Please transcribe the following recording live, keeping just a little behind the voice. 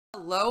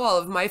Hello, all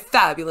of my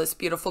fabulous,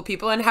 beautiful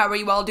people, and how are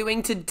you all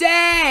doing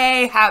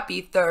today? Happy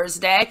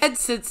Thursday. And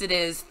since it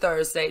is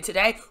Thursday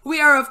today,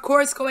 we are, of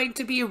course, going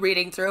to be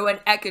reading through an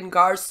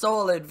Eckankar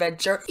Soul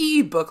Adventure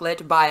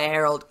e-booklet by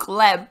Harold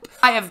Klemp.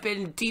 I have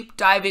been deep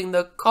diving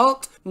the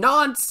cult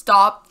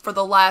non-stop for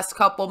the last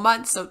couple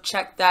months, so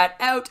check that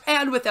out.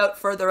 And without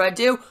further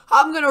ado,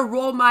 I'm gonna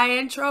roll my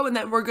intro, and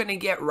then we're gonna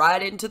get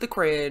right into the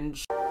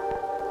cringe.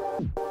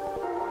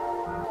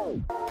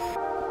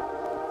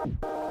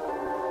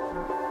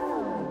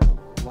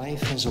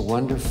 Life has a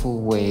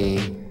wonderful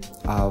way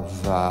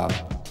of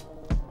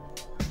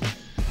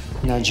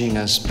nudging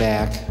us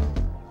back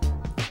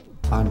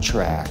on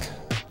track.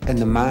 And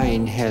the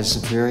mind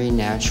has a very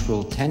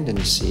natural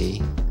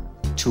tendency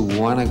to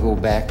want to go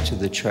back to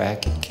the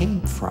track it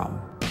came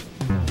from.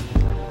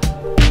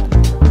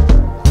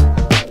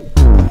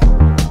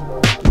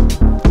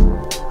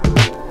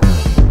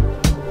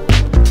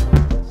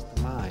 It's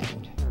the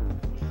mind.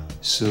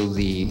 So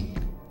the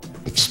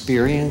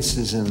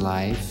experiences in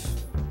life,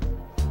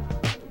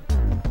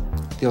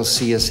 they'll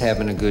see us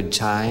having a good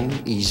time,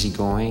 easy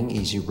going,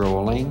 easy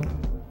rolling,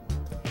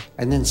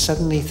 and then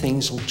suddenly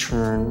things will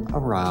turn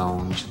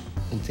around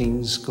and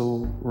things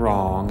go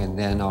wrong, and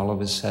then all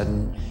of a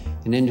sudden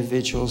an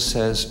individual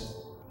says,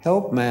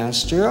 "Help,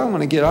 master, I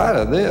want to get out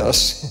of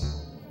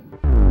this."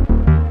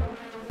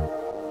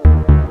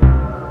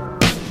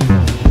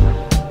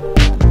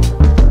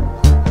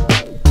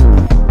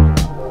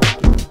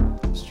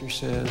 Master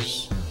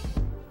says,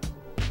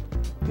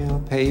 you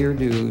know, pay your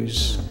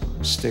dues,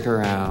 stick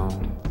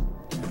around.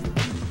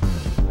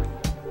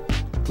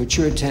 Put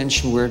your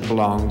attention where it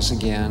belongs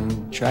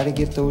again. Try to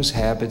get those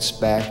habits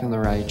back on the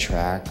right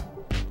track,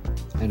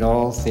 and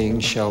all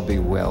things shall be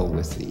well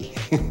with thee.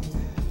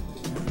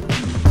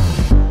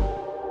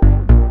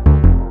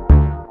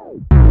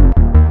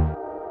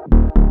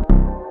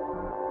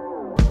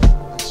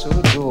 So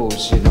it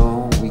goes, you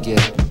know, we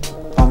get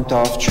pumped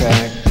off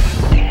track,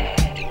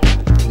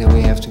 and then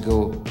we have to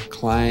go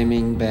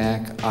climbing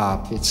back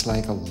up. It's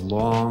like a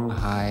long,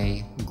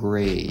 high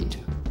grade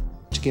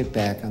to get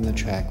back on the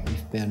track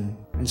we've been.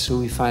 And so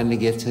we finally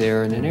get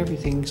there, and then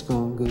everything's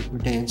going good. We're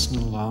dancing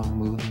along,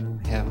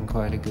 moving, having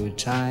quite a good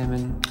time,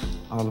 and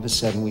all of a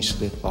sudden we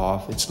slip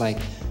off. It's like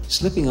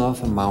slipping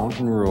off a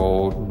mountain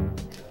road and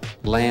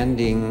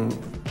landing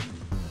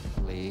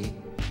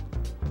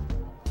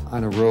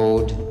on a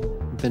road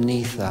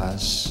beneath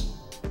us.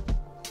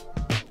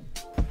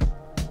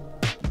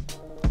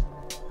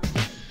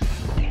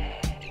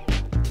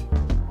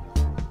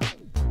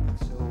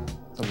 So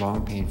the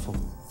long, painful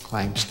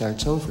climb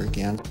starts over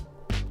again.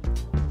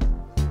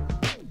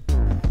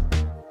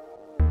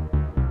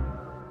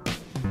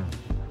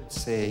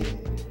 Say,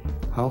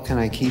 how can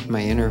I keep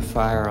my inner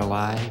fire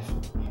alive?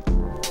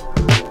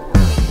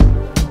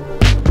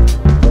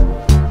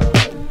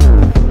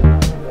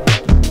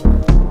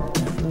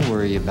 Don't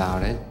worry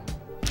about it.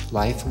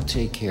 Life will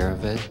take care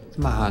of it.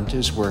 The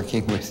mahanta's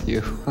working with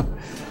you.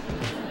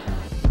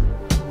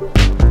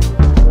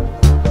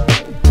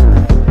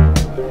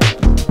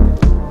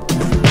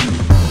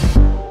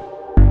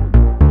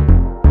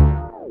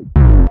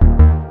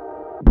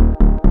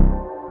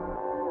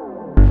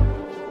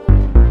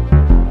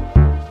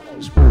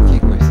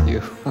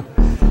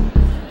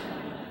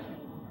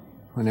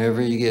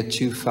 Whenever you get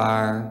too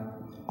far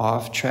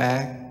off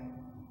track,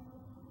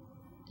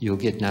 you'll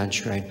get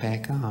nudged right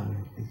back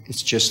on.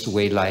 It's just the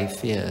way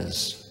life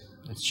is.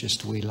 It's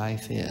just the way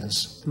life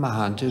is.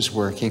 Mahanta's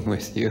working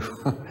with you.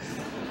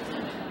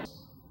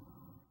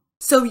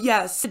 So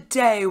yes,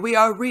 today we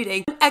are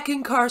reading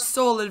Eckankar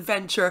Soul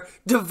Adventure,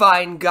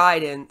 Divine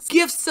Guidance,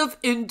 Gifts of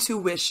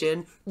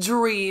Intuition,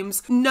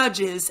 Dreams,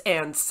 Nudges,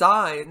 and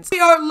Signs.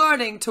 We are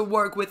learning to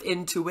work with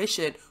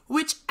intuition,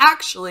 which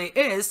actually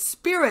is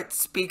spirit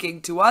speaking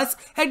to us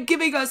and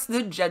giving us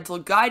the gentle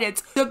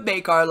guidance to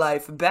make our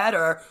life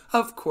better.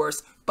 Of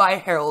course, by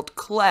Harold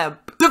Klemp.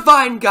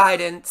 Divine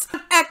Guidance,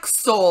 an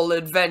Soul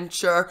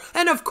Adventure,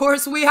 and of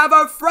course we have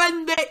our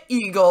friend the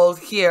Eagle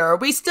here.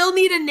 We still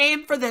need a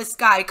name for this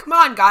guy. Come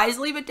on guys,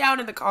 leave it down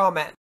in the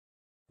comments.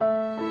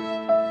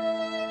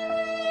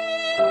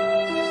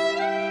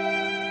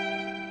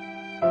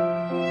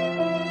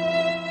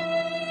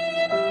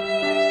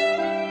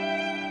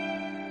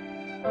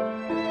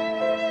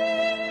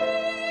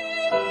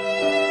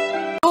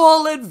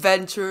 Soul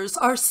adventures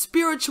are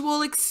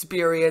spiritual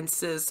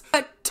experiences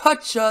that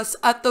touch us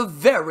at the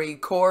very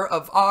core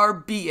of our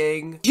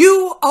being.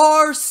 You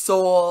are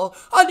soul,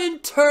 an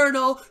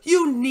internal,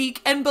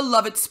 unique, and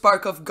beloved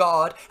spark of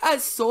God.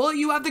 As soul,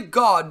 you have the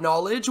God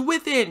knowledge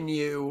within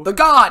you. The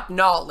God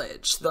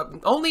knowledge, the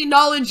only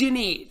knowledge you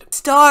need.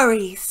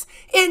 Stories,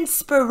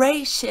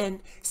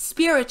 inspiration,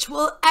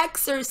 spiritual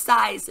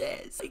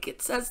exercises. Like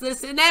it says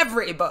this in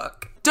every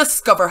book.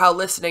 Discover how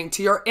listening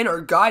to your inner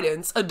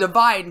guidance, a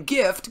divine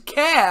gift,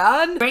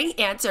 can bring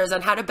answers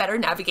on how to better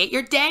navigate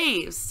your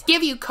days,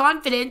 give you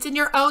confidence in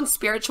your own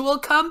spiritual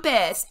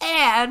compass,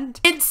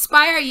 and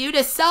inspire you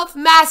to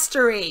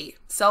self-mastery.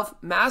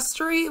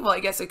 Self-mastery? Well, I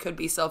guess it could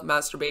be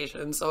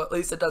self-masturbation, so at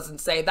least it doesn't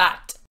say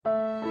that.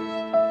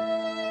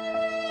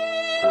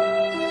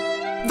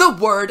 The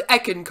word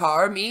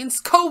Eckankar means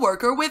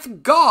co-worker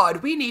with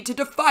God. We need to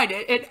define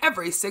it in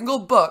every single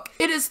book.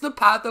 It is the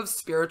path of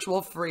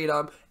spiritual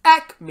freedom.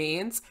 Ek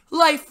means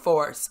life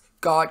force,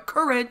 God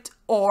current,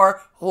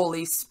 or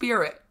Holy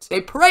Spirit.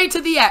 They pray to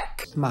the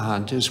Ek.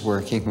 Mahanta's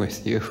working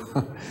with you.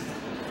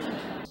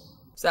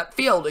 It's that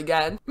field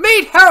again.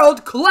 Meet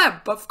Harold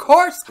Klemp, of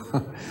course.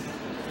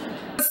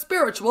 A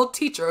spiritual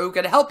teacher who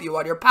can help you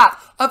on your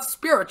path of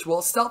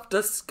spiritual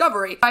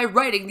self-discovery by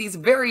writing these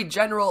very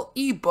general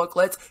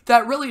e-booklets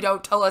that really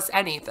don't tell us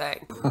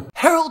anything.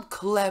 Harold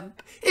Klemp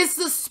is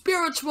the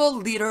spiritual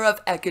leader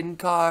of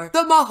Eckankar,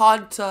 the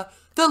mahanta,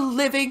 the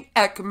living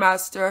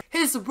Eckmaster.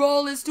 His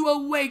role is to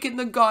awaken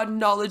the God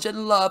knowledge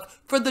and love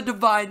for the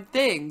divine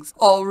things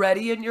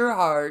already in your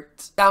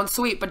heart. Sounds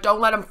sweet, but don't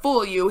let him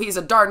fool you. He's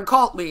a darn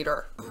cult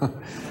leader.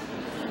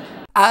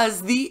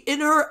 As the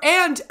inner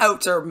and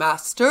outer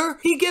master,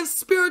 he gives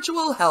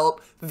spiritual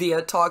help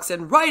via talks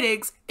and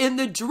writings in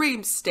the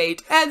dream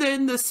state and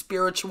in the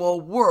spiritual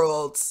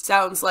worlds.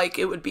 Sounds like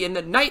it would be in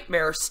the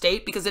nightmare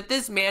state, because if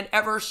this man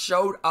ever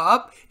showed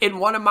up in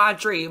one of my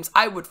dreams,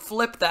 I would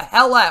flip the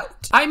hell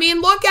out. I mean,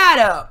 look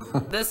at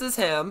him. This is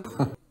him.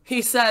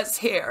 He says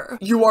here,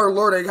 you are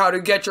learning how to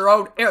get your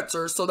own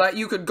answers so that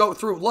you can go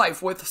through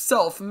life with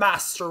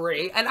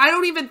self-mastery. And I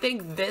don't even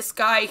think this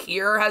guy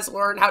here has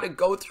learned how to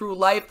go through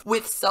life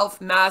with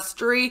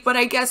self-mastery, but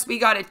I guess we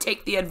gotta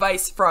take the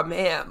advice from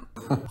him.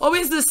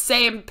 Always the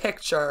same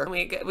picture.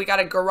 We got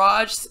a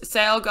garage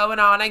sale going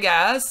on, I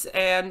guess,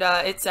 and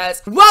it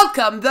says,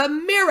 welcome the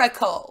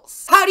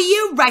miracles. How do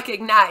you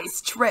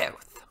recognize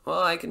truth?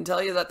 Well, I can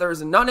tell you that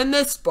there's none in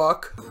this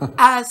book.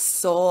 As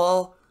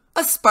soul,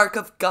 a spark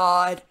of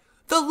God,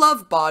 the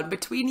love bond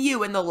between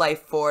you and the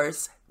life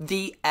force,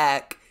 the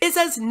Ek, is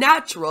as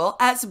natural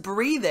as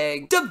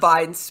breathing.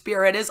 Divine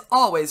Spirit is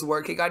always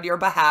working on your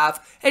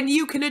behalf, and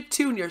you can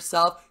attune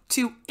yourself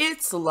to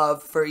its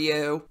love for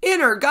you.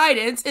 Inner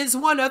guidance is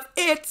one of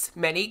its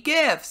many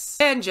gifts.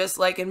 And just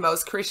like in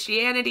most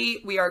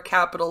Christianity, we are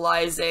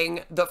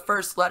capitalizing the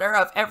first letter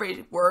of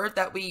every word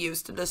that we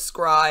use to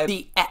describe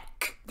the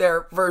Ek,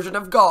 their version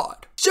of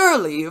God.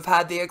 Surely you've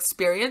had the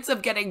experience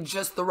of getting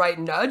just the right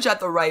nudge at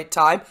the right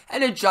time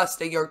and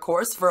adjusting your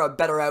course for a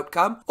better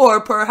outcome.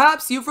 Or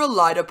perhaps you've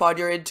relied upon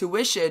your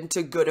intuition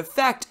to good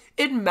effect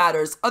in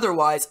matters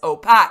otherwise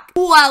opaque.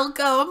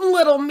 Welcome,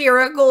 little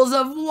miracles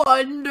of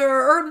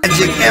wonder.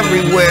 Magic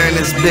everywhere in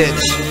this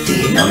bitch. Do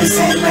you notice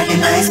and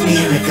recognize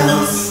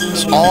miracles?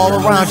 It's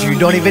all around you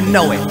don't even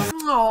know it.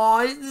 Aw,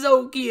 it's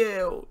so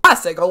cute.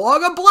 Passing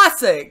along a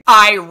blessing.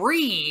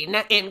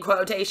 Irene, in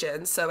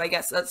quotations, so I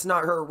guess that's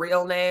not her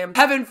real name.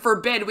 Heaven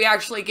forbid we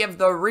actually give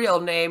the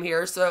real name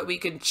here so that we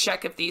can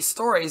check if these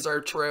stories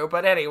are true,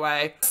 but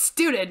anyway.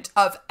 Student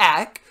of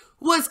Ek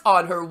was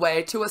on her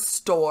way to a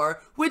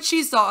store when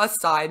she saw a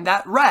sign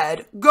that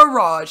read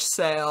garage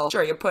sale.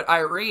 Sure, you put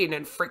Irene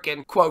in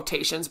freaking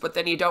quotations, but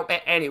then you don't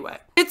anyway.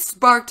 It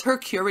sparked her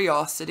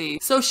curiosity,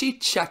 so she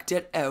checked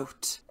it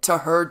out. To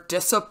her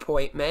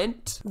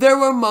disappointment, there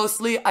were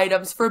mostly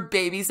items for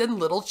babies and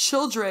little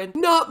children.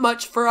 Not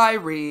much for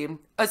Irene,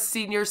 a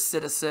senior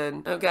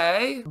citizen,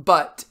 okay?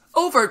 But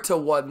over to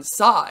one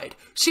side,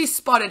 she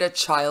spotted a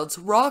child's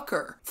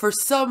rocker. For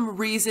some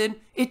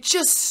reason, it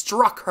just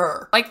struck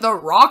her. Like the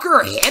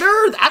rocker hit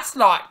her? That's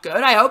not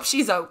good. I hope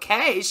she's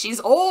okay. She's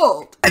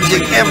old.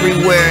 Magic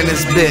everywhere in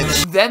this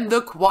bitch. Then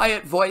the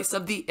quiet voice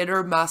of the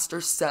inner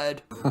master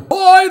said,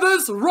 buy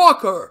this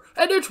rocker,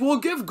 and it will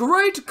give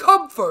great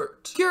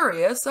comfort.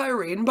 Curious,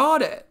 Irene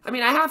bought it. I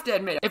mean, I have to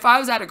admit, if I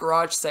was at a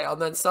garage sale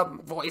and then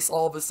some voice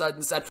all of a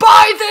sudden said,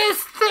 buy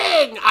this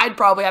thing, I'd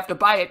probably have to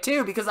buy it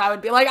too, because I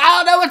would be like, I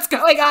don't know what's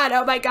going on.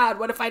 Oh my God,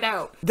 what if I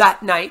don't?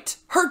 That night,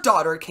 her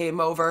daughter came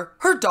over.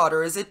 Her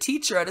daughter is a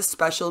teacher at a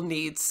special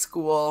needs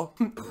school.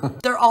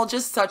 They're all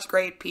just such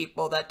great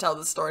people that tell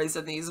the stories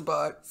in these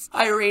books.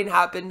 Irene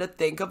happened to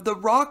think of the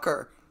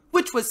rocker,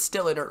 which was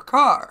still in her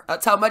car.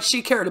 That's how much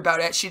she cared about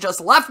it. She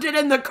just left it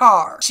in the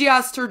car. She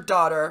asked her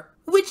daughter,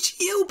 would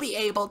you be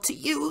able to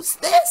use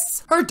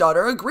this? Her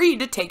daughter agreed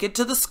to take it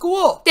to the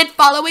school. Did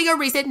following a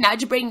recent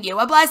nudge bring you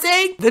a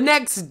blessing? The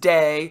next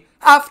day,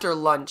 after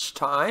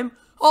lunchtime,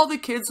 all the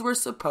kids were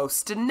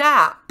supposed to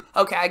nap.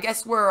 Okay, I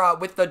guess we're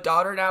with the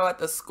daughter now at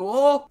the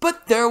school.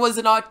 But there was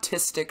an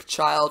autistic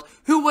child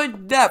who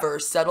would never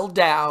settle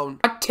down.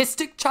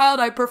 Autistic child?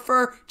 I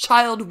prefer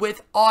child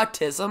with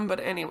autism, but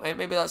anyway,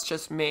 maybe that's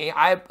just me.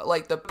 I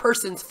like the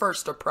person's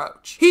first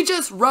approach. He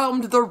just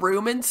roamed the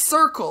room in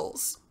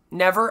circles.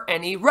 Never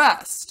any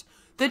rest.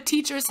 The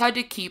teachers had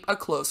to keep a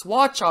close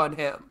watch on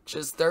him, which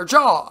is their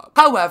job.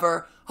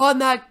 However, on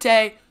that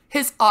day,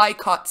 his eye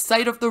caught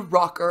sight of the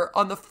rocker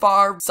on the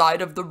far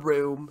side of the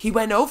room. He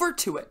went over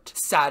to it,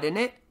 sat in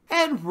it,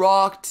 and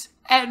rocked,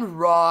 and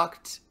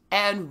rocked,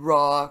 and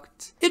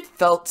rocked. It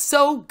felt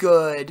so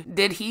good.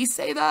 Did he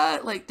say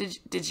that? Like,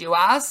 did you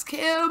ask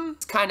him?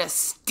 Kind of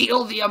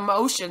steal the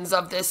emotions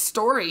of this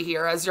story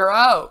here as your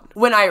own.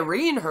 When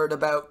Irene heard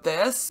about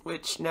this,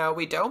 which now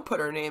we don't put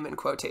her name in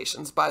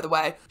quotations, by the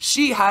way,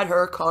 she had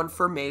her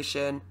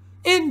confirmation.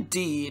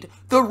 Indeed,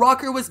 the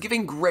rocker was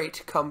giving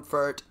great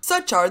comfort.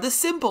 Such are the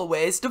simple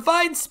ways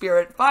divine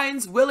spirit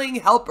finds willing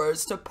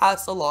helpers to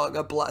pass along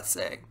a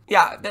blessing.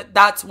 Yeah,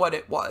 that's what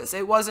it was.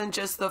 It wasn't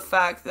just the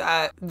fact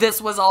that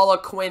this was all a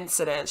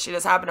coincidence. She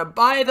just happened to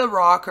buy the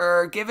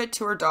rocker, give it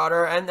to her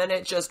daughter, and then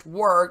it just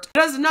worked.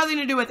 It has nothing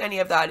to do with any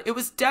of that. It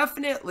was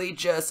definitely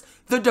just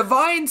the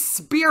divine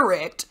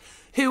spirit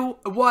who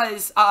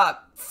was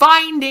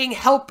finding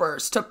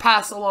helpers to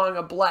pass along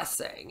a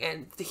blessing,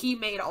 and he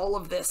made all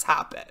of this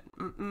happen.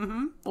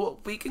 Well,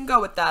 we can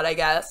go with that, I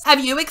guess.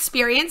 Have you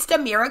experienced a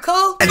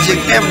miracle? Magic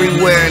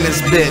everywhere in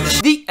this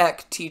bitch. The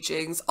Eck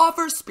teachings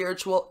offer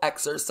spiritual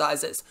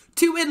exercises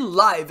to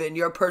enliven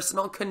your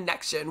personal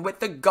connection with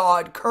the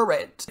God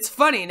current. It's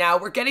funny now,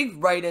 we're getting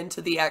right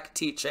into the Eck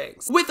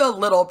teachings. With a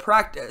little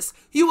practice,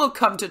 you will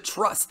come to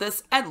trust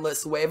this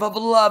endless wave of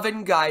love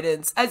and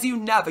guidance as you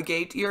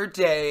navigate your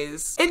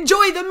days.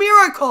 Enjoy the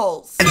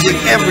miracles! Magic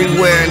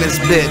everywhere in this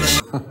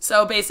bitch.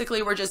 So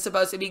basically, we're just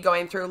supposed to be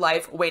going through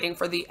life waiting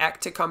for the Eck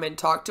to come and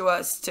talk to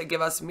us to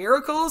give us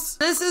miracles.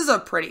 This is a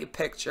pretty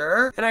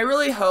picture, and I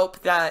really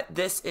hope that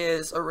this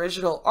is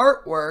original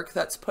artwork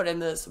that's put in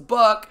this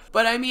book,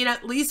 but I mean,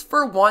 at least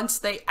for once,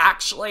 they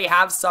actually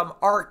have some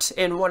art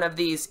in one of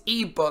these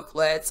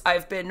e-booklets.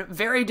 I've been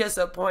very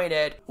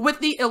disappointed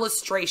with the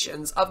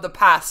illustrations of the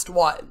past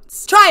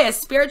ones. Try a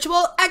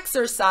spiritual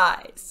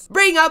exercise.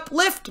 Bring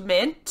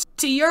upliftment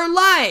to your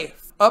life.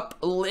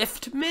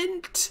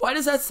 Upliftment? Why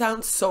does that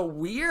sound so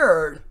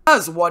weird?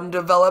 As one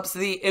develops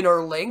the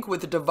inner link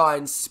with the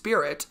divine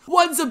spirit,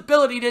 one's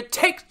ability to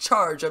take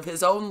charge of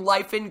his own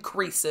life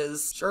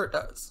increases. Sure it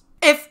does.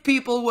 If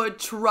people would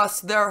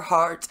trust their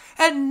heart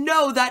and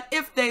know that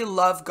if they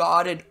love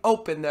God and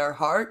open their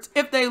heart,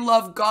 if they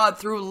love God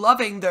through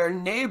loving their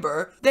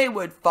neighbor, they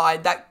would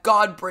find that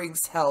God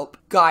brings help,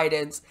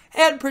 guidance,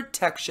 and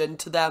protection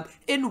to them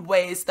in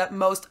ways that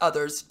most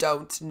others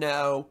don't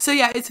know. So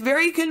yeah, it's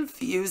very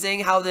confusing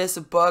how this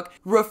book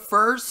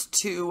refers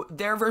to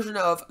their version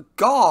of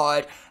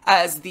God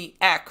as the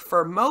Eck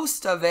for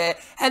most of it,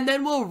 and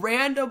then will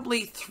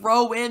randomly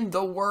throw in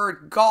the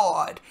word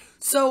God.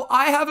 So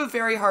I have a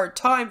very hard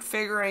time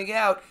figuring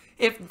out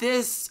if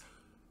this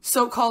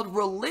so-called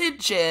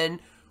religion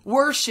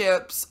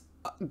worships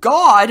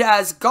God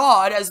as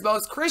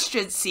most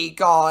Christians see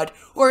God,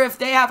 or if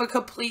they have a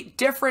complete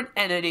different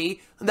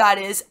entity that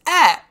is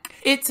Eck.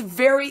 It's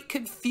very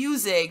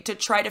confusing to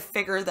try to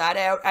figure that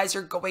out as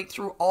you're going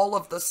through all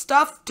of the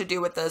stuff to do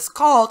with this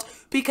cult,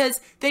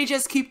 because they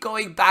just keep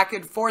going back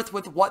and forth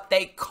with what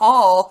they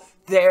call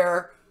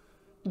their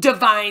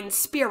divine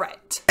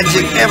spirit.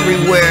 Magic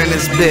everywhere in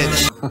this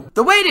bitch.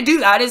 The way to do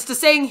that is to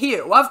sing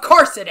Hugh. Of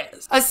course it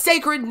is. A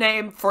sacred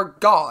name for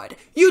God.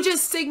 You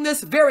just sing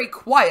this very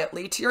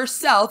quietly to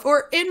yourself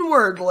or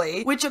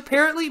inwardly, which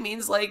apparently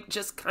means like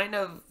just kind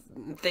of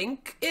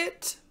think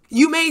it.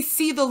 You may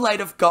see the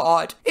light of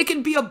God. It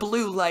can be a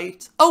blue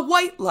light, a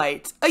white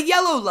light, a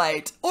yellow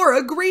light, or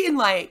a green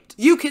light.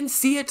 You can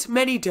see it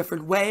many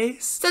different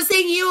ways. So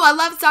sing you a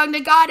love song to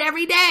God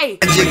every day.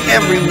 Magic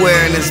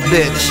everywhere in this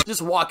bitch.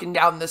 Just walking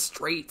down the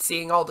street,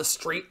 seeing all the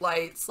street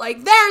lights,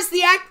 like there's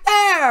the Eck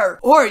there.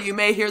 Or you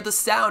may hear the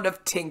sound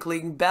of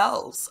tinkling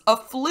bells, a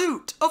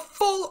flute, a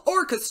full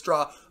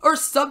orchestra, or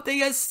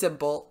something as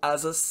simple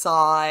as a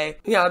sigh.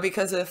 Yeah,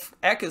 because if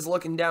Eck is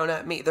looking down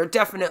at me, they're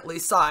definitely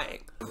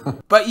sighing.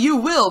 But you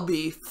will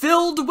be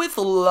filled with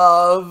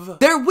love.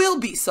 There will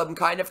be some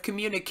kind of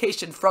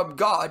communication from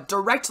God,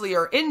 directly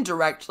or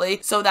indirectly,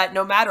 so that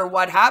no matter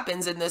what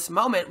happens in this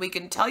moment, we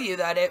can tell you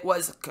that it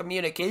was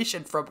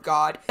communication from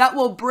God that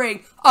will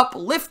bring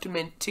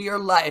upliftment to your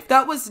life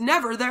that was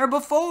never there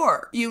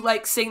before. You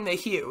like sing the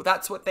Hugh,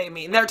 that's what they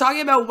mean. They're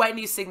talking about when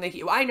you sing the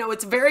Hugh. I know,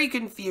 it's very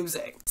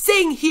confusing.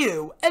 Sing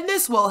Hugh, and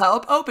this will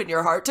help open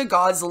your heart to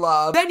God's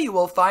love. Then you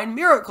will find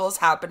miracles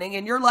happening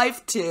in your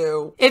life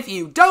too. If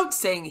you don't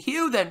sing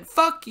Hugh, then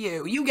fuck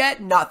you. You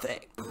get nothing.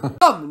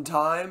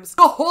 Sometimes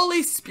the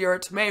Holy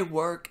Spirit may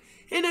work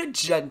in a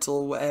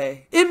gentle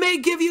way. It may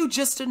give you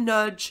just a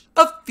nudge,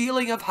 a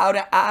feeling of how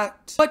to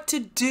act, what to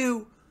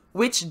do,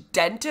 which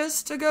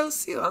dentist to go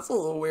see. That's a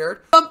little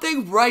weird.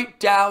 Something right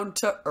down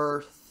to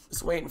earth.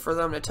 Just waiting for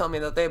them to tell me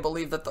that they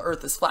believe that the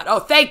earth is flat. Oh,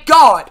 thank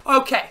God!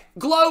 Okay,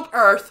 globe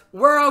earth,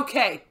 we're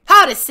okay.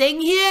 How to sing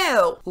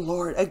Hugh!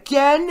 Lord,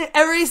 again,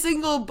 every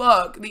single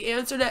book, the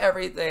answer to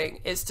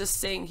everything is to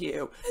sing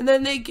Hugh. And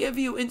then they give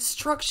you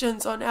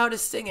instructions on how to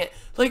sing it.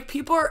 Like,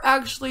 people are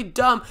actually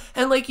dumb,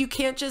 and like, you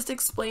can't just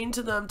explain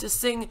to them to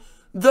sing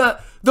the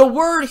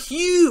word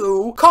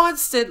Hugh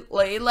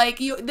constantly. Like,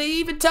 they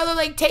even tell them,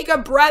 like, take a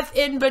breath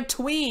in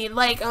between.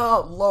 Like,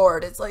 oh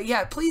Lord, it's like,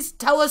 yeah, please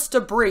tell us to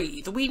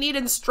breathe. We need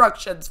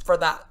instructions for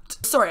that.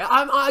 Sorry,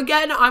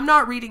 I'm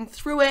not reading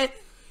through it.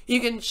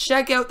 You can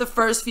check out the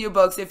first few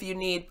books if you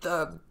need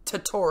the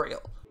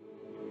tutorial.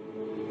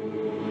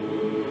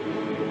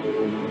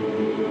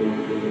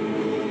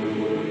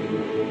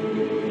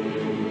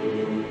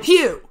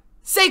 Hugh.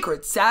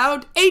 Sacred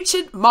sound,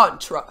 ancient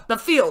mantra. The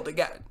field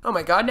again. Oh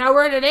my God, now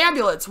we're in an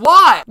ambulance.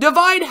 Why?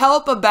 Divine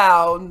help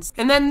abounds.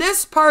 And then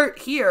this part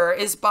here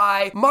is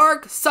by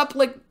Mark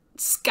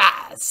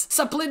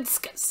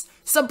Sablinskas.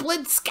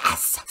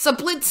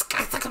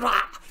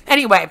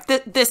 Anyway,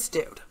 this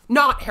dude,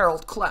 not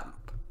Harold Klemp.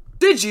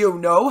 Did you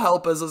know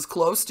help is as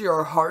close to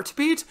your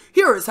heartbeat?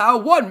 Here is how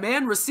one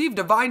man received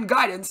divine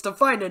guidance to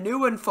find a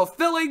new and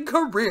fulfilling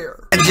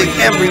career. Magic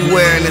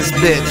everywhere in this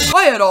bitch.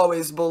 I had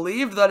always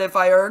believed that if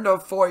I earned a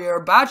 4-year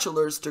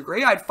bachelor's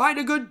degree, I'd find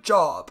a good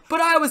job. But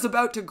I was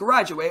about to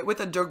graduate with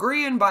a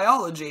degree in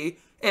biology,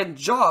 and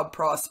job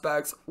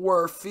prospects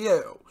were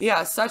few.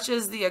 Yeah, such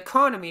is the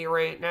economy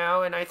right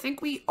now, and I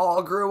think we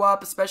all grew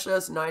up, especially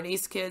us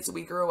 90s kids,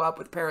 we grew up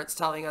with parents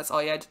telling us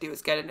all you had to do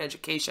was get an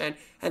education,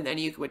 and then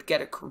you would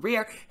get a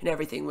career, and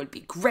everything would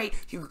be great.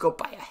 You could go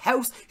buy a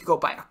house, you could go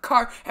buy a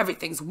car,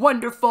 everything's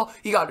wonderful,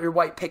 you got your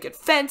white picket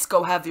fence,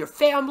 go have your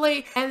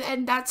family,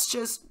 and that's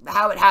just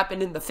how it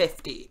happened in the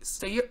 50s.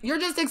 So you're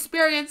just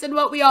experiencing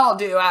what we all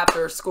do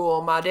after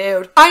school, my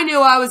dude. I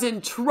knew I was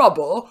in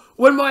trouble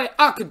when my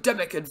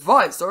academic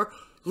advisor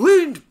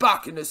leaned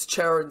back in his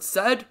chair and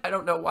said, I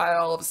don't know why I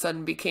all of a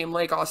sudden became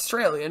like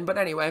Australian, but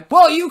anyway,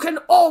 well, you can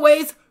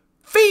always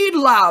feed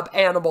lab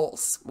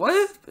animals.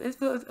 What?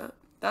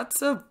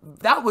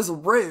 That was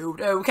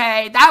rude,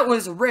 okay? That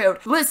was rude.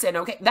 Listen,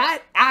 okay,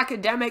 that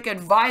academic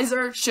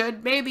advisor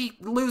should maybe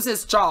lose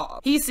his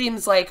job. He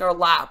seems like a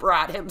lab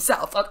rat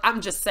himself. Look,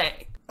 I'm just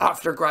saying.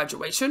 After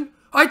graduation,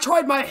 I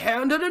tried my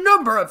hand at a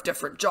number of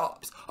different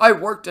jobs. I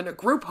worked in a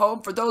group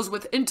home for those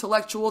with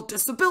intellectual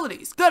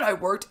disabilities. Then I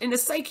worked in a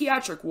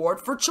psychiatric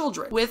ward for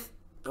children with...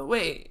 Oh,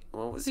 wait,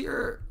 what was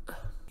your...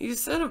 You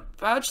said a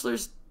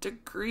bachelor's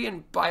degree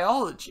in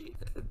biology.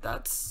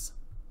 That's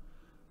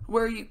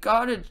where you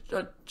got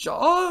a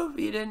job?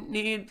 You didn't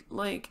need,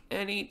 like,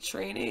 any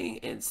training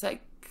in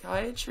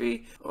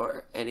psychiatry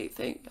or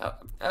anything?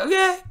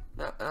 Okay.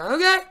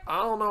 I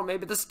don't know,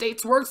 maybe the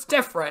States works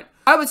different.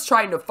 I was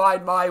trying to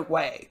find my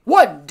way.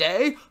 One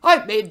day,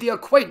 I made the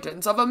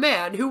acquaintance of a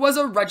man who was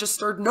a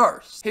registered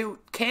nurse, who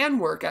can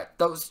work at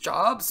those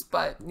jobs,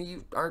 but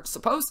you aren't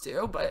supposed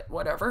to, but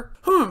whatever.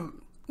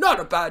 Not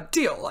a bad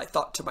deal, I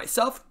thought to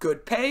myself.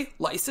 Good pay,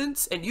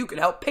 license, and you can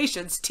help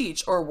patients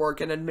teach or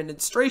work in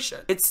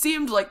administration. It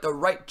seemed like the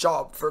right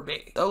job for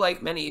me. Though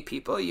like many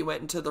people, you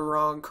went into the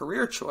wrong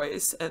career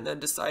choice and then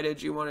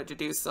decided you wanted to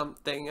do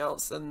something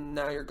else and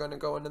now you're going to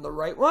go into the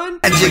right one.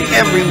 Magic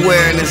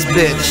everywhere in this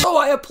bitch. So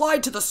I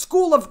applied to the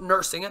School of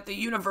Nursing at the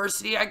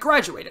university I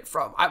graduated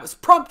from. I was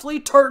promptly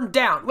turned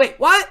down. Wait,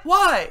 what?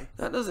 Why?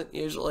 That doesn't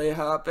usually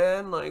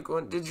happen. Like,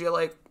 when did you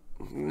like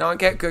not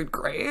get good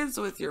grades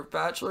with your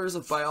bachelor's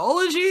of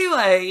biology?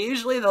 Like,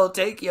 usually they'll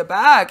take you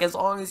back as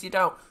long as you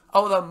don't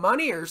owe them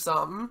money or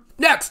something.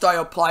 Next, I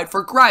applied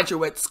for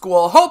graduate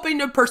school, hoping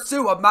to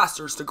pursue a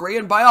master's degree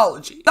in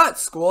biology. That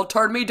school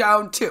turned me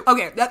down too.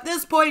 Okay, at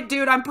this point,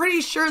 dude, I'm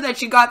pretty sure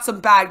that you got some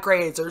bad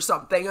grades or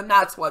something, and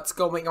that's what's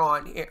going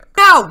on here.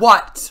 Now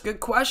what? Good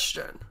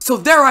question. So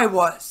there I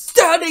was,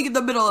 standing in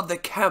the middle of the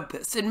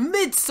campus in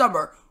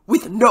midsummer,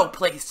 with no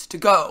place to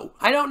go.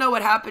 I don't know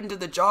what happened to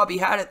the job he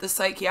had at the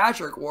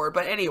psychiatric ward,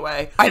 but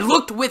anyway, I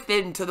looked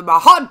within to the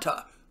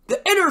mahanta,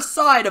 the inner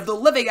side of the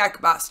living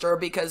Eckmaster,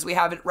 because we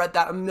haven't read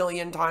that a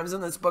million times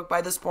in this book by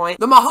this point.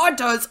 The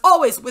mahanta is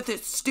always with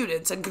its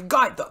students and can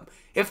guide them,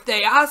 if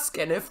they ask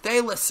and if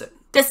they listen.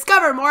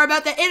 Discover more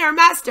about the inner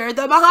master,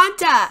 the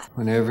mahanta.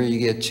 Whenever you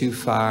get too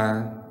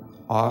far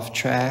off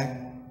track,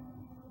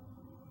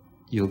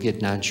 you'll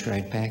get nudged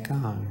right back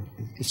on.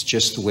 It's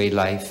just the way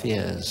life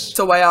is.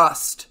 So I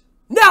asked,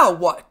 now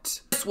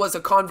what? This was a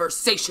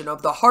conversation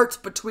of the heart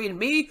between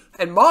me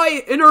and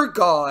my inner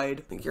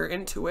guide. Your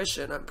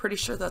intuition, I'm pretty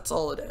sure that's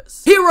all it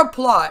is. He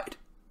replied,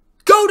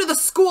 go to the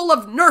School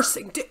of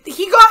Nursing.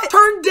 He got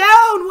turned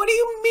down. What do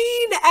you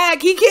mean,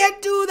 Egg? He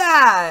can't do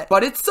that.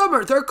 But it's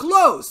summer. They're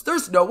closed.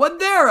 There's no one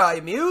there, I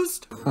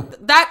mused.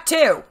 That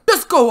too.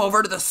 Just go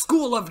over to the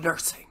School of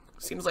Nursing.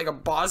 Seems like a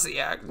bossy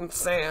act, I'm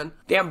saying.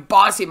 Damn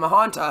bossy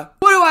mahanta.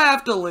 What do I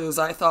have to lose,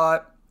 I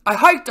thought. I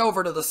hiked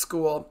over to the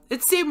school.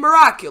 It seemed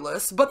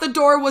miraculous, but the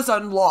door was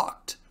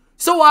unlocked.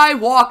 So I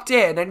walked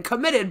in and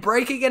committed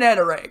breaking and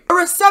entering. A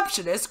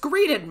receptionist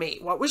greeted me.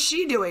 What was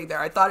she doing there?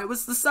 I thought it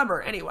was the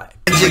summer anyway.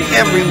 Magic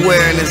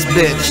everywhere in this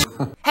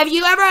bitch. Have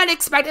you ever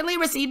unexpectedly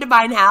received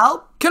divine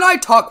help? Can I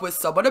talk with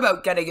someone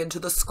about getting into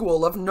the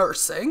School of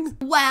Nursing?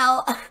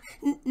 Well,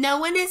 no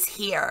one is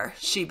here,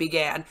 she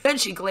began. Then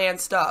she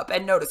glanced up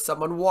and noticed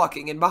someone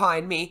walking in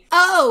behind me.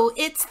 Oh,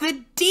 it's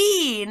the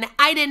dean.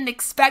 I didn't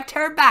expect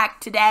her back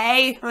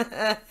today.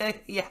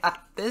 Yeah,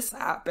 this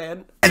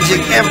happened.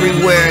 Magic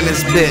everywhere in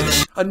this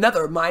bitch.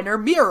 Another minor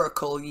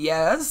miracle,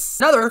 yes.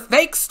 Another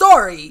fake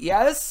story,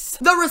 yes.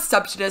 The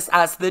receptionist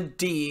asked the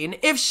dean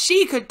if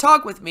she could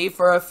talk with me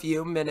for a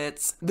few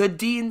minutes. The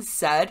dean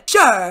said,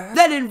 sure,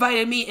 then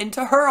invited me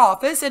into her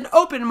office and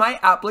opened my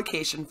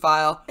application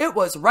file. It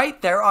was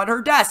right there on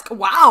her desk.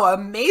 Wow,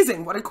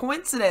 amazing, what a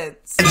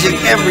coincidence. Magic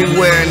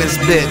everywhere in this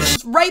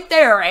bitch. Right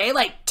there, eh?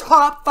 Like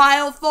top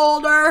file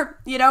folder?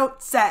 You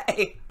don't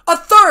say. A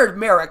third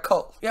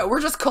miracle. Yeah,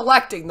 we're just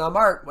collecting them,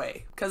 aren't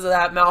we? Because of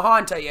that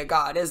mahanta you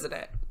got, isn't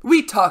it?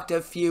 We talked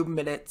a few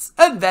minutes,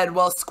 and then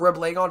while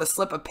scribbling on a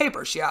slip of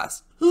paper, she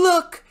asked,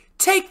 look,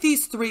 Take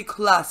these 3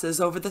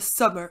 classes over the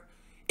summer.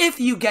 If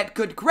you get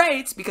good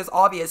grades, because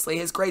obviously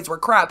his grades were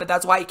crap and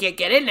that's why he can't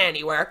get in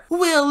anywhere,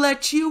 we'll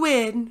let you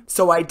in.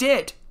 So I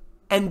did.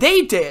 And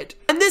they did.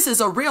 And this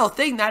is a real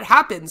thing that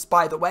happens,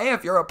 by the way,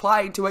 if you're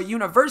applying to a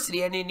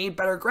university and you need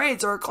better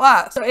grades or a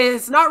class. So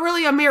it's not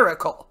really a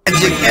miracle.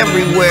 Magic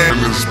everywhere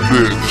in this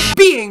bitch.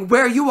 Being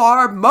where you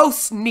are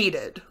most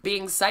needed.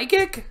 Being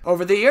psychic?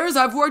 Over the years,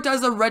 I've worked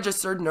as a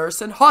registered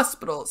nurse in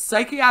hospitals,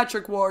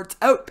 psychiatric wards,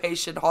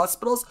 outpatient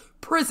hospitals,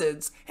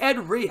 prisons,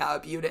 and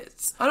rehab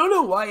units. I don't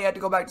know why he had to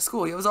go back to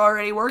school. He was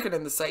already working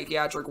in the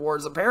psychiatric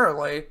wards,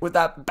 apparently, with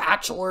that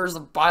bachelor's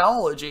of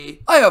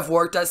biology. I have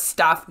worked as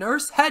staff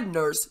nurse, head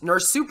nurse,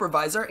 nurse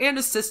supervisor, and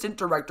assistant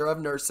director of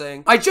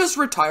nursing. I just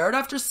retired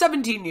after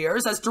 17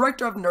 years as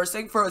director of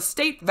nursing for a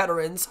state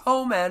veterans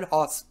home and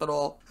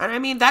hospital. And I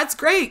mean, that's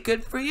great,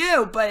 good for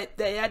you, but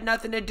they had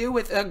nothing to do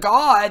with a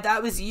God.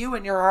 That was you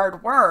and your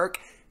hard work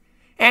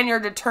and your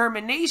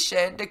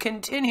determination to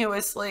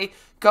continuously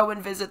go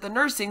and visit the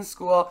nursing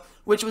school,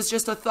 which was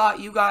just a thought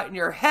you got in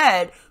your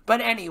head.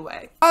 But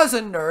anyway, as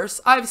a nurse,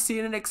 I've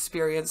seen and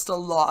experienced a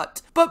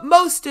lot. But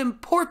most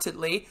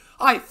importantly,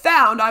 I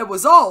found I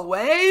was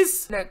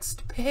always,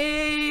 next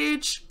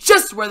page,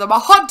 just where the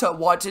mahanta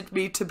wanted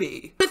me to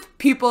be, with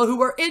people who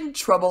were in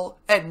trouble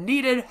and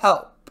needed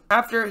help.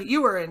 After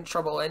you were in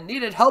trouble and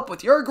needed help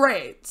with your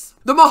grades.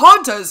 The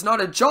mahanta is not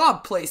a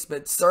job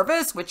placement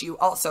service, which you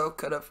also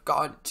could have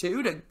gone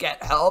to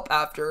get help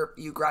after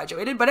you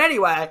graduated, but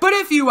anyway. But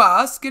if you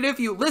ask and if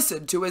you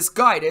listen to his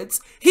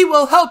guidance, he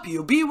will help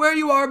you be where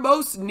you are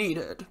most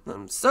needed.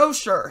 I'm so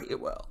sure he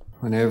will.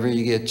 Whenever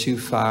you get too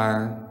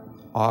far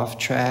off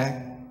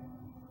track,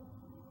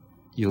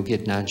 you'll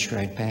get nudged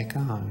right back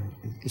on.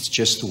 It's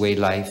just the way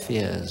life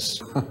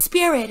is.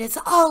 Spirit is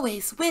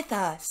always with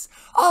us,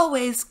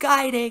 always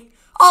guiding,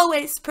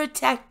 always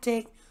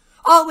protecting,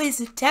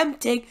 always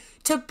attempting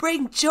to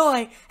bring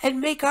joy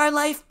and make our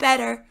life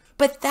better.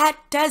 But that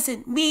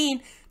doesn't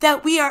mean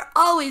that we are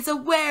always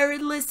aware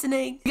and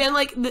listening. Again,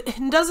 like,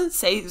 it doesn't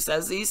say who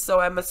says these, so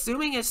I'm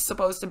assuming it's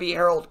supposed to be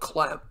Harold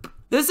Klemp.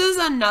 This is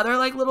another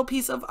like little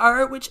piece of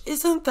art, which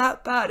isn't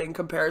that bad in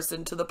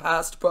comparison to the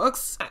past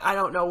books. I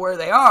don't know where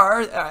they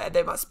are.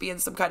 They must be in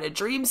some kind of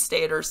dream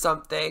state or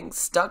something,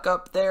 stuck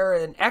up there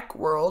in Eck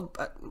world,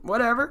 but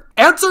whatever.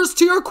 Answers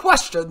to your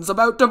questions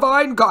about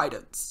divine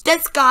guidance.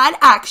 Does God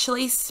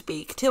actually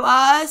speak to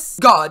us?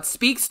 God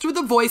speaks through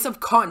the voice of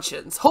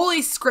conscience,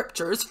 holy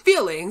scriptures,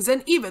 feelings,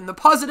 and even the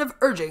positive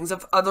urgings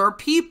of other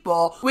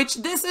people, which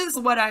this is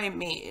what I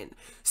mean.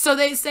 So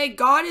they say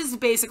God is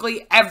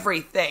basically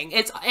everything.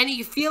 It's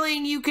any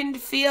feeling you can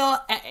feel,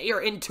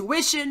 your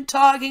intuition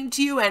talking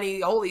to you, any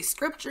holy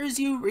scriptures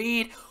you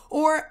read,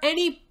 or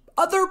any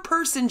other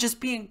person just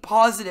being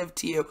positive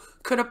to you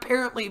could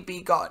apparently be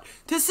God.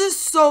 This is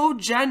so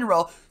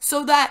general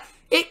so that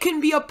it can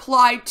be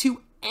applied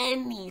to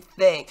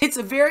anything. It's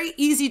very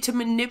easy to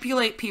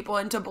manipulate people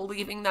into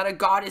believing that a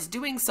God is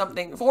doing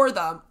something for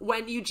them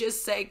when you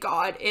just say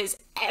God is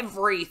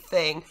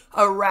everything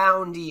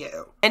around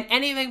you. And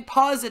anything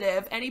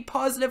positive, any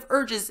positive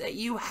urges that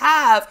you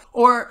have,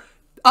 or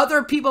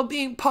other people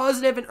being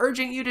positive and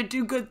urging you to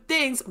do good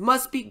things,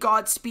 must be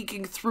God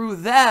speaking through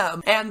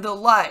them and the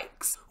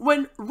likes.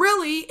 When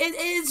really, it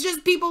is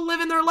just people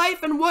living their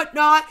life and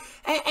whatnot,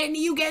 and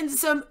you getting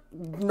some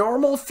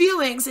normal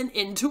feelings and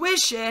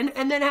intuition,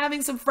 and then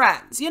having some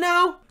friends, you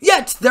know?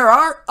 Yet, there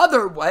are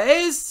other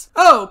ways.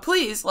 Oh,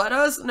 please let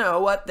us know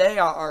what they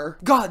are.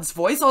 God's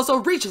voice also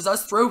reaches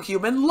us through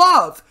human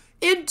love,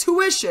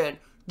 intuition,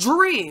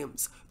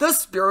 dreams, the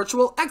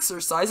spiritual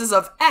exercises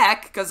of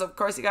Eck, because of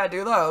course you gotta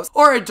do those,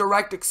 or a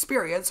direct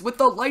experience with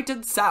the light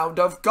and sound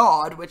of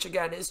God, which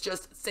again is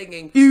just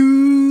singing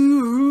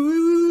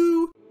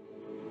you.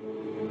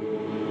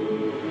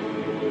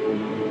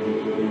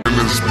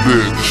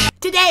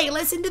 Today,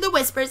 listen to the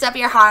whispers of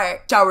your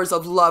heart. Showers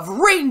of love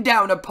rain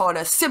down upon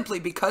us simply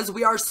because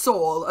we are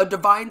soul, a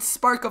divine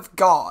spark of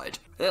God.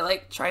 They're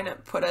like trying to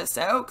put us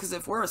out, because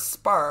if we're a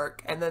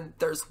spark and then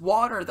there's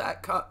water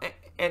that comes.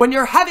 And when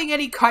you're having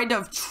any kind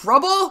of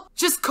trouble,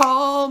 just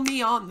call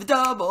me on the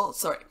double.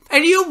 Sorry.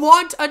 And you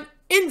want an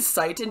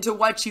insight into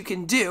what you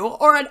can do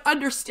or an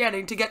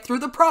understanding to get through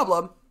the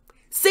problem,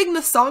 sing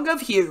the song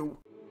of Hugh.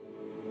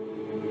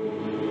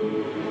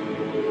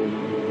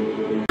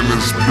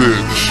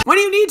 When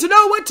you need to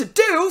know what to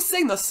do,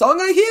 sing the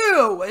song of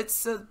Hugh.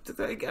 It's,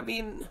 I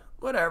mean,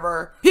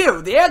 whatever.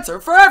 Hugh, the answer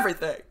for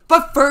everything.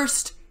 But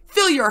first,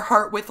 fill your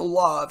heart with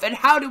love. And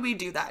how do we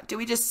do that? Do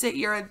we just sit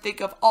here and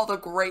think of all the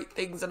great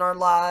things in our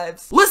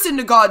lives? Listen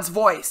to God's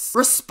voice.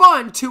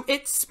 Respond to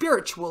it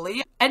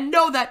spiritually. And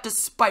know that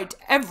despite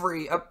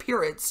every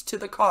appearance to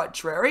the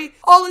contrary,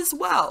 all is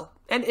well.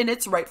 and in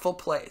its rightful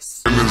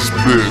place. In this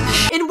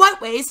bitch. In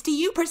what ways do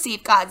you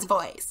perceive God's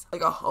voice?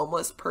 Like a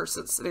homeless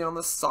person sitting on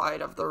the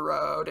side of the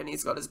road, and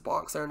he's got his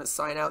boxer and a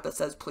sign out that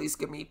says, please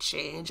give me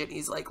change, and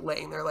he's like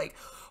laying there like,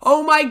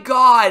 oh my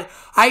god,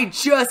 I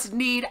just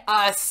need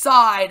a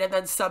sign. And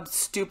then some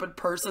stupid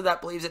person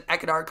that believes in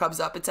Eckankar comes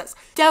up and says,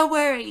 Don't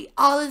worry,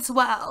 all is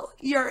well.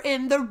 you're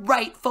in the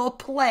rightful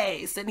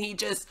place. And he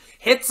just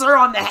hits her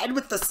on the head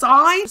with the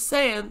sign. Just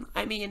saying,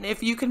 I mean,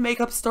 if you can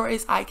make up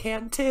stories, I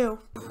can too.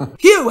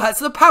 Hugh has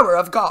the power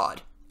of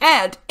God,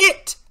 and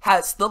it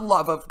has the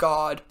love of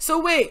God.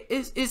 So wait,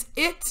 is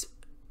it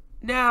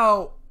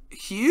now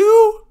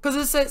Hugh? Because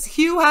it says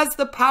Hugh has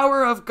the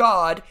power of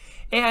God,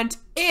 and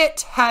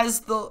it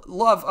has the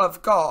love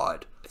of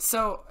God.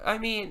 So, I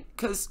mean,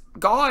 because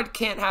God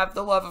can't have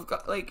the love of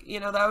God. Like, you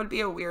know, that would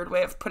be a weird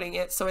way of putting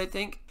it. So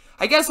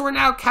I guess we're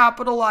now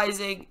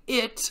capitalizing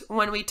it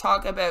when we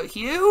talk about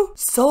Hugh.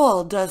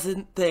 Soul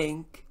doesn't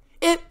think,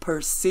 it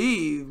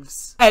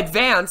perceives.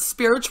 Advanced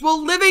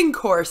spiritual living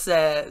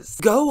courses.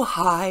 Go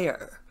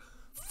higher,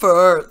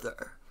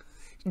 further,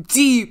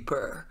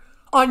 deeper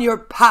on your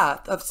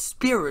path of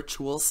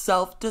spiritual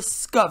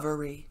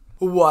self-discovery.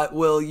 What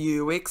will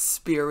you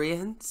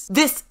experience?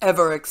 This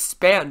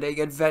ever-expanding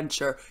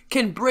adventure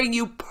can bring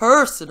you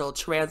personal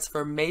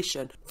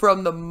transformation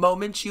from the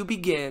moment you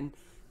begin.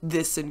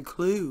 This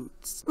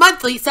includes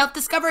monthly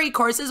self-discovery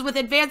courses with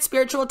advanced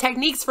spiritual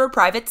techniques for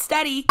private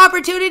study,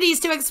 opportunities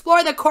to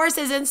explore the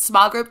courses in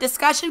small group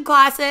discussion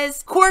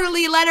classes,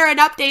 quarterly letter and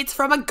updates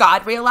from a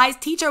God-realized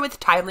teacher with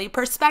timely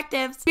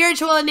perspectives,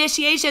 spiritual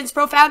initiations,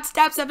 profound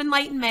steps of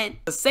enlightenment.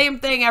 the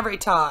same thing every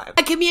time.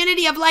 A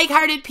community of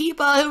like-hearted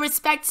people who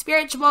respect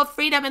spiritual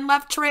freedom and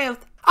love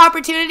truth.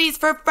 Opportunities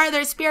for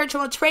further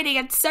spiritual training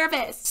and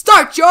service.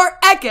 Start your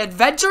Ecka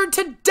adventure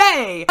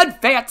today!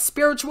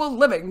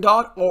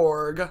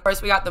 AdvancedSpiritualLiving.org. Of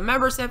course, we got the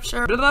membership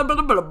shirt. Blah, blah,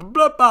 blah,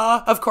 blah,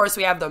 blah. Of course,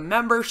 we have the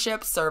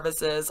membership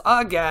services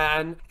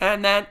again.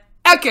 And then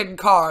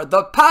Eckankar,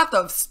 the path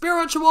of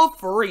spiritual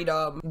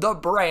freedom, the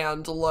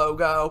brand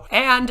logo.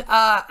 And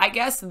I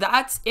guess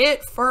that's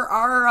it for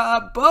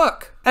our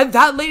book. And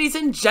that, ladies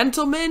and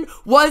gentlemen,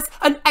 was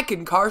an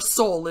Eckankar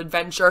soul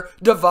adventure,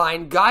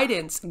 divine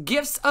guidance,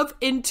 gifts of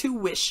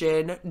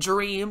intuition,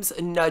 dreams,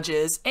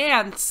 nudges,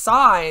 and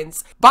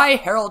signs by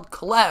Harold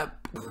Klemp.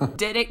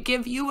 Did it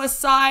give you a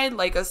sign?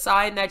 Like a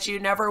sign that you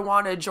never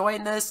want to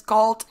join this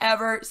cult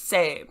ever?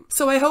 Same.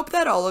 So I hope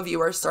that all of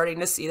you are starting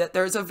to see that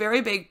there's a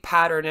very big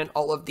pattern in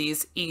all of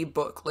these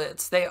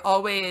e-booklets. They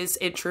always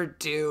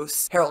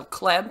introduce Harold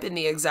Klemp in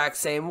the exact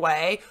same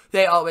way.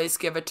 They always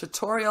give a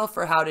tutorial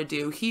for how to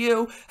do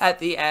Hugh. At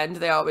the end,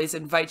 they always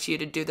invite you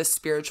to do the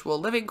spiritual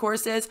living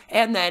courses.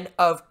 And then,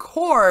 of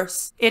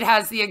course, it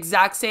has the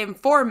exact same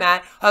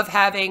format of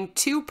having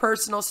two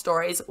personal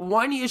stories,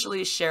 one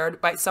usually shared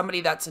by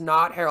somebody that's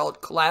not Harold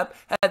Klemp,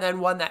 and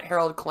then one that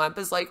Harold Klemp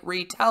is like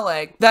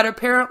retelling, that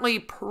apparently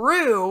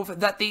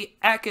prove that the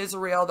Ek is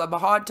real, the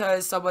Mahanta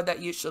is someone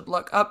that you should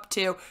look up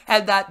to,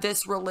 and that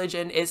this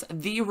religion is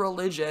the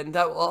religion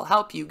that will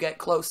help you get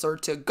closer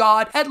to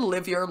God and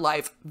live your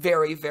life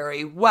very,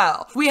 very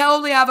well. We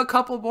only have a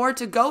couple more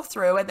to go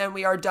through, and then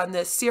we are done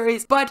this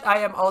series, but I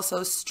am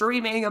also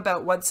streaming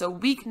about once a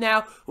week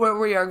now, where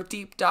we are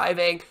deep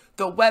diving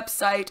the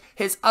website,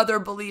 his other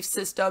belief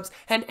systems,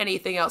 and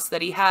anything else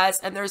that he has.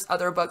 And there's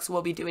other books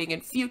we'll be doing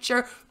in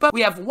future. But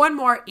we have one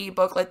more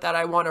e-booklet that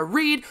I want to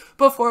read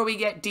before we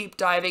get deep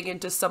diving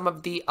into some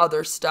of the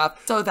other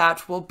stuff. So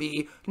that will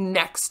be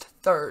next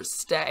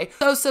Thursday.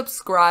 So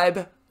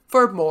subscribe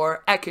for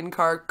more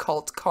Eckankar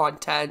cult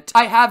content.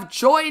 I have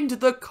joined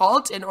the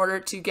cult in order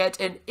to get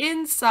an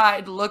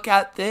inside look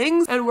at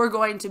things, and we're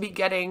going to be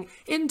getting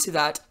into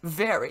that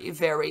very,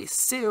 very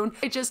soon.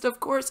 I just, of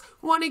course,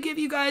 want to give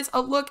you guys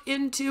a look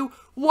into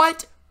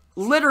what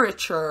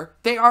literature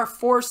they are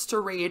forced to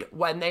read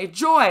when they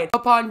join.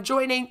 Upon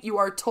joining, you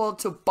are told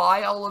to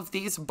buy all of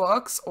these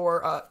books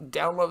or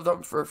download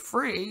them for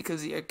free,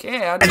 because you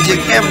can. Magic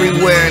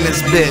everywhere in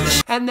this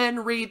bitch. And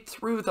then read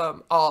through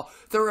them all.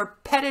 The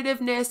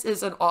repetitiveness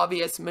is an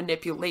obvious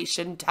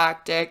manipulation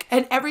tactic,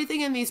 and everything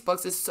in these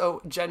books is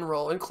so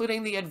general,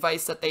 including the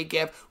advice that they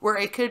give, where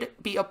it could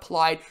be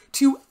applied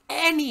to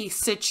any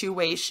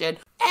situation,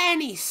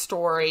 any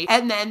story,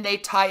 and then they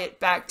tie it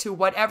back to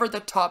whatever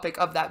the topic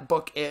of that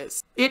book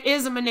is. It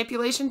is a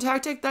manipulation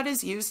tactic that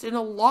is used in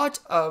a lot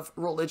of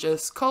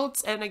religious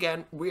cults, and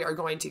again, we are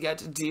going to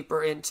get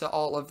deeper into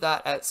all of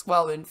that as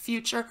well in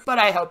future, but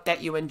I hope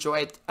that you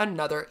enjoyed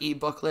another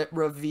e-booklet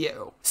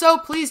review. So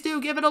please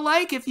do give it a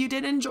like if you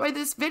did enjoy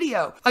this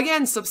video.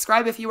 Again,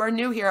 subscribe if you are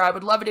new here. I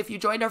would love it if you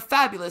joined our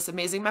fabulous,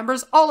 amazing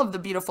members. All of the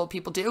beautiful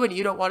people do, and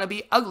you don't want to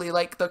be ugly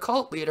like the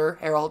cult leader,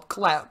 Harold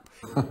Klemp.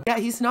 Yeah,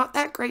 he's not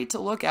that great to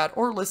look at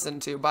or listen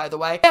to, by the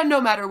way. And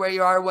no matter where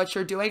you are, what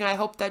you're doing, I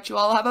hope that you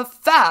all have a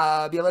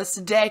fabulous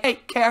day.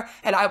 Take care,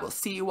 and I will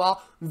see you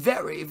all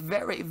very,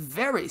 very,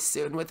 very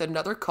soon with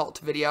another cult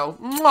video.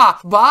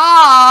 Mwah!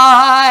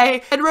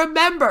 Bye! And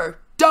remember,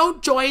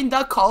 don't join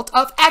the cult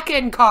of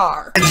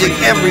Eckankar. Magic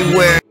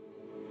everywhere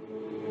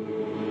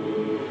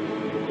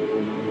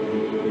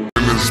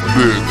in this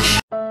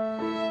bitch.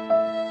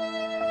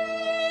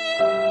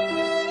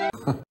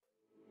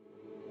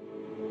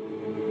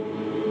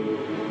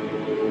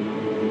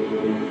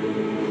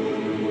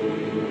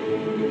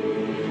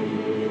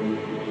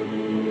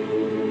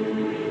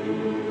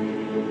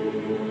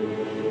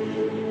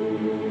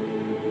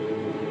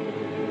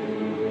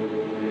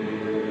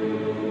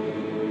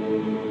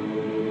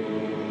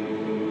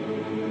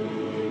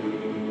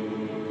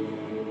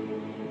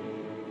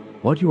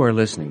 What you are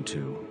listening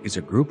to is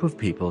a group of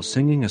people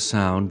singing a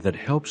sound that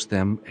helps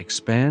them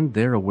expand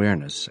their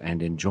awareness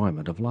and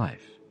enjoyment of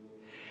life.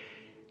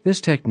 This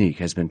technique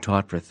has been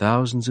taught for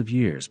thousands of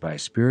years by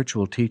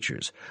spiritual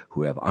teachers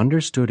who have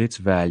understood its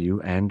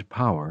value and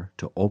power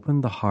to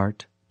open the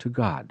heart to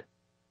God.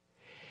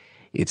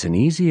 It's an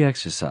easy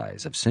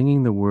exercise of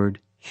singing the word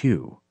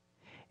Hue,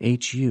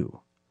 H-U,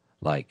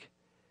 like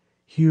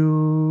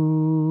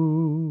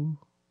Hue.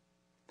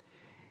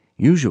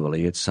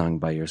 Usually it's sung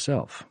by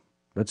yourself,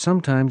 but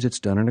sometimes it's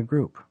done in a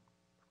group.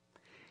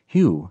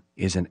 Hue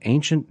is an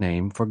ancient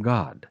name for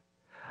God,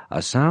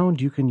 a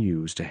sound you can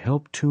use to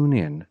help tune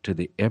in to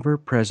the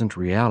ever-present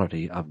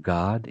reality of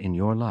God in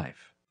your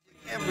life.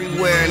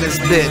 Everywhere in this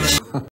bitch.